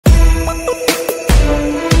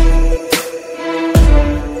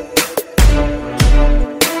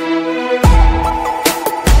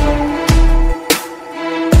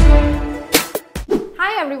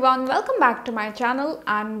everyone, welcome back to my channel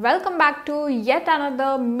and welcome back to yet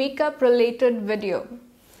another makeup related video.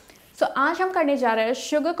 So आज हम करने जा रहे हैं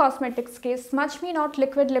शुगर कॉस्मेटिक्स के smudge me not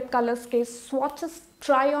liquid lip colours के swatches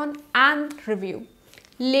try on and review.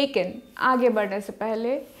 लेकिन आगे बढ़ने से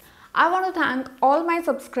पहले I want to thank all my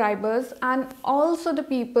subscribers and also the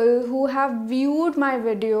people who have viewed my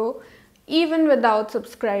video even without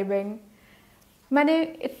subscribing. मैंने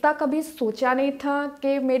इतना कभी सोचा नहीं था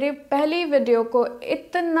कि मेरे पहली वीडियो को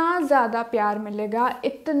इतना ज़्यादा प्यार मिलेगा,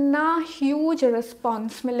 इतना ह्यूज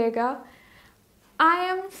रिस्पॉन्स मिलेगा। I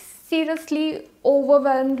am seriously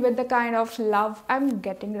overwhelmed with the kind of love I am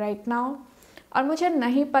getting right now. और मुझे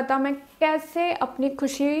नहीं पता मैं कैसे अपनी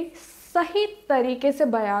खुशी सही तरीके से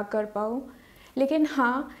बयां कर पाऊँ, लेकिन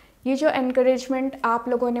हाँ, ये जो एनकरेजमेंट आप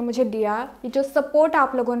लोगों ने मुझे दिया, ये जो सपोर्ट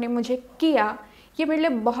आप लोगों ने मुझे किया, ये मेरे लिए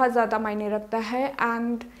बहुत ज़्यादा मायने रखता है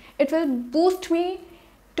and it will boost me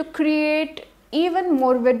to create even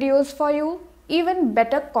more videos for you, even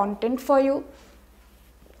better content for you.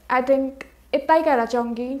 I think इतना ही कहना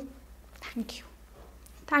चाहूँगी।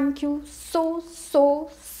 Thank you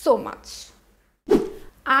so much.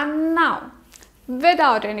 And now,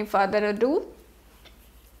 without any further ado,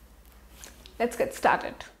 let's get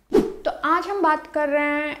started. तो आज हम बात कर रहे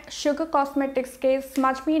हैं शुगर कॉस्मेटिक्स के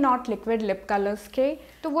smudge me not liquid lip colours के।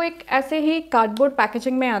 तो वो एक ऐसे ही कार्डबोर्ड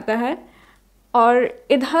पैकेजिंग में आता है और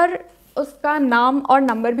इधर उसका नाम और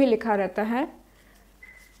नंबर भी लिखा रहता है।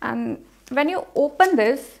 And when you open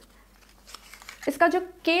this, इसका जो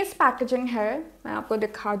केस पैकेजिंग है मैं आपको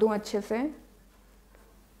दिखा दूं अच्छे से।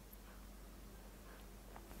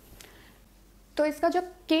 तो इसका जो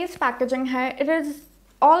केस पैकेजिंग है, it is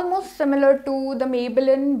almost similar to the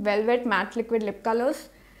Maybelline velvet matte liquid lip colours,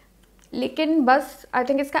 लेकिन बस आई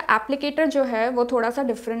थिंक इसका एप्लीकेटर जो है वो थोड़ा सा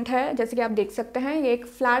डिफरेंट है। जैसे कि आप देख सकते हैं, ये एक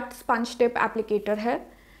फ्लैट स्पंज टिप एप्लीकेटर है।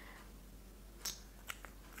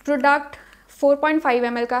 प्रोडक्ट 4.5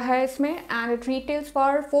 ml का है इसमें and it retails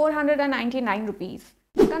for 499 rupees.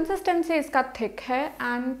 Consistency इसका थिक है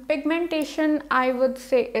and pigmentation I would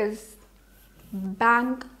say is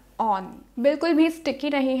bank on, बिल्कुल भी स्टिकी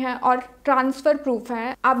नहीं है और ट्रांसफ़र प्रूफ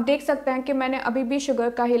है। आप देख सकते हैं कि मैंने अभी भी शुगर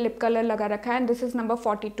का ही लिप कलर लगा रखा है। This is number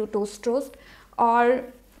 42 toast roast और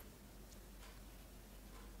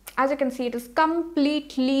as you can see it is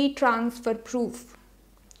completely transfer proof.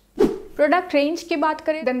 Product range की बात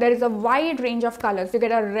करें, then there is a wide range of colours. You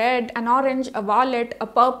get a red, N orange, a violet, a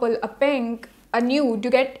purple, a pink, a nude,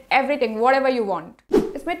 you get everything what ever you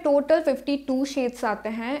want. इसमें total 52 shades आते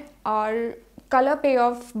हैं और colour पे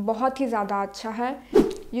of बहुत ही ज़्यादा अच्छा है।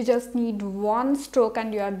 You just need one stroke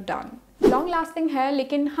and you are done. Long lasting है,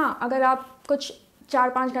 लेकिन हाँ, अगर आप कुछ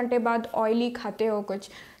 4-5 घंटे बाद ऑयली खाते हो कुछ,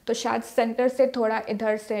 तो शायद सेंटर से थोड़ा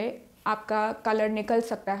इधर से आपका कलर निकल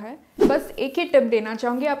सकता है। बस एक ही टिप देना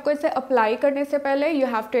चाहूँगी आपको, इसे अप्लाई करने से पहले you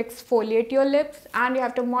have to exfoliate your lips and you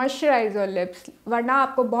have to moisturise your lips, वरना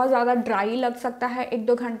आपको बहुत ज़्यादा ड्राई लग सकता है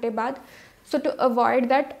 1-2 घंटे बाद। सो to avoid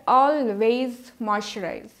that, always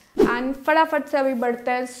moisturise. And फटाफट से अभी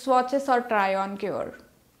बढ़ते हैं स्वॉचेस और ट्राई ऑन की ओर।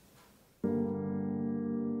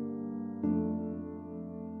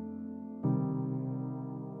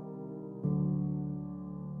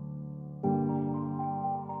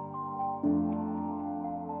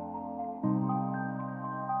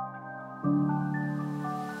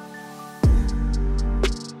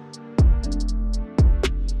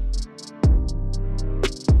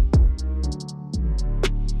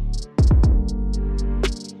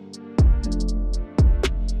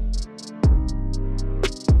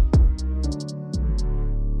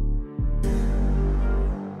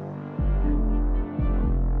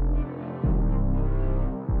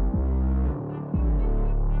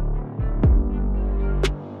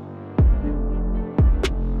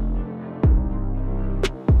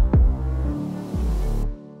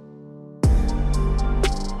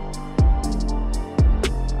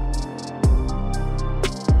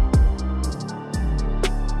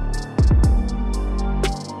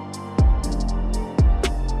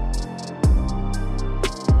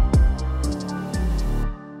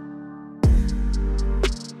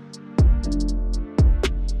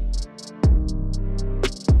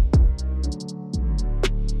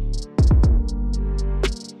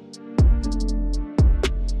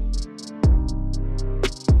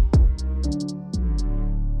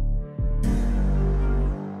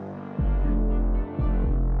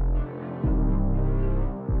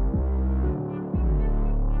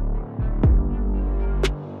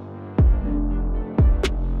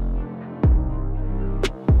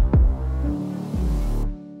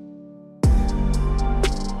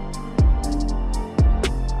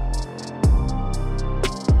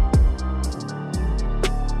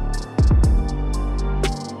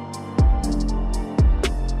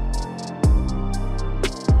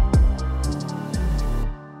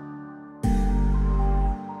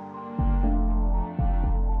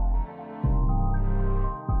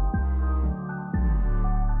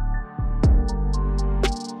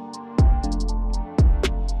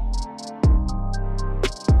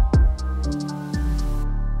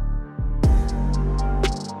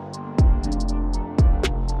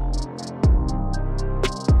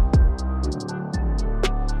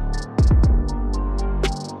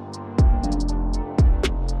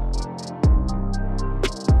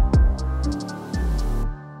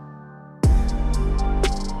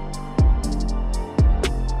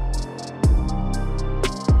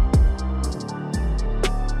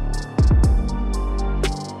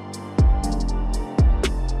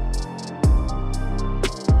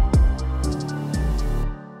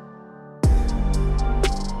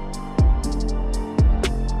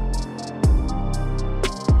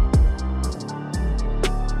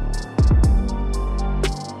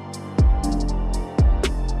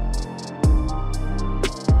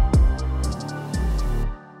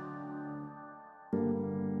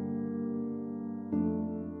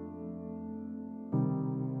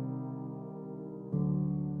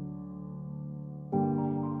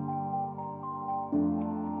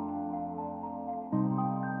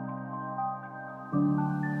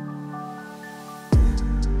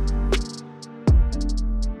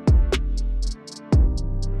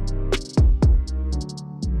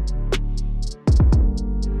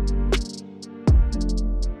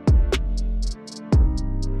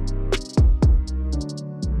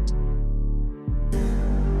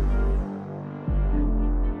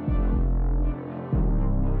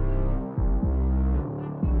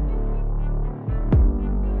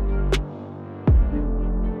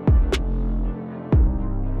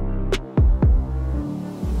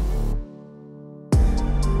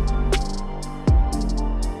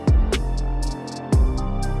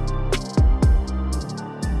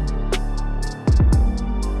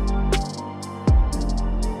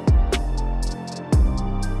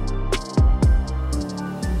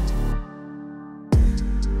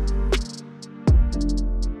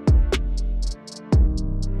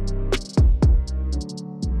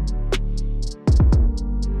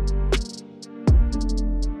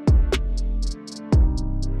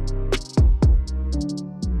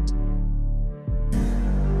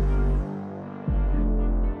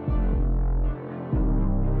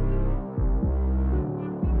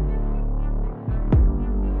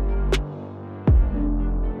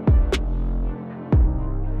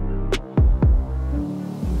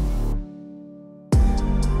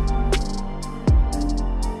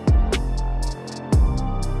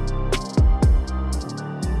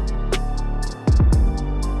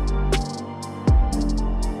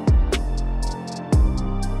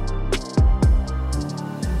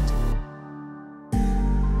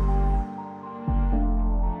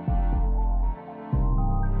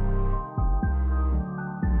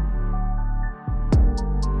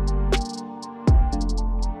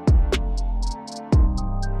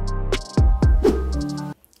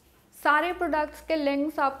 सारे प्रोडक्ट्स के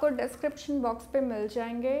लिंक्स आपको डिस्क्रिप्शन बॉक्स पे मिल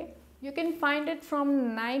जाएंगे. You can find it from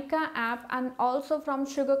Nykaa app and also from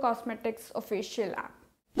Sugar Cosmetics official app.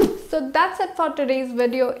 So that's it for today's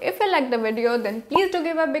video. If you like the video, then please do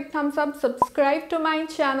give a big thumbs up, subscribe to my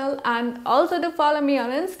channel, and also do follow me on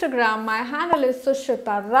Instagram. My handle is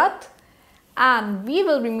Sushrita Rath, and we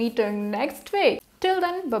will be meeting next week. Till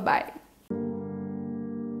then, bye bye.